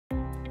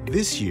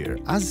This year,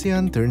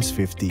 ASEAN turns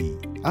 50.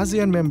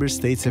 ASEAN member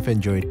states have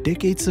enjoyed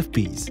decades of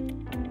peace.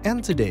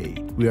 And today,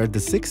 we are the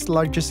 6th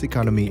largest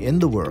economy in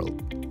the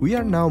world. We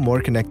are now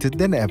more connected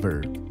than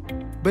ever.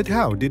 But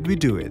how did we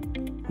do it?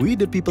 We,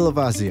 the people of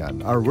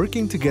ASEAN, are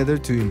working together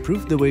to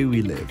improve the way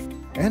we live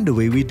and the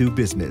way we do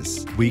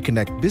business. We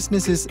connect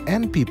businesses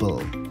and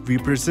people. We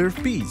preserve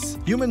peace,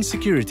 human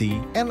security,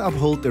 and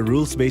uphold a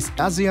rules-based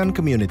ASEAN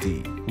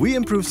community. We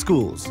improve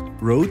schools,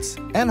 roads,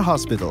 and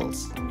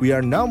hospitals. We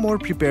are now more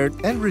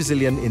prepared and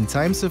resilient in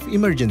times of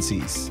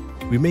emergencies.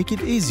 We make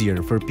it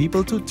easier for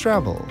people to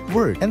travel,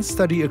 work, and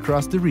study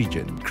across the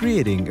region,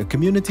 creating a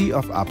community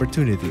of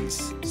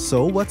opportunities.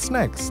 So what's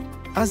next?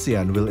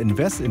 ASEAN will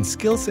invest in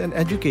skills and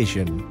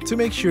education to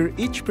make sure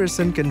each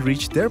person can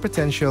reach their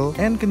potential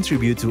and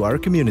contribute to our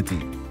community.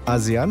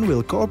 ASEAN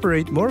will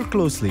cooperate more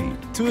closely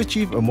to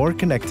achieve a more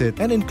connected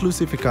and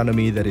inclusive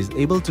economy that is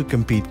able to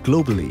compete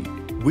globally.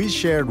 We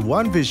shared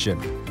one vision,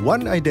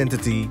 one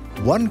identity,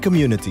 one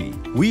community.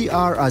 We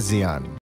are ASEAN.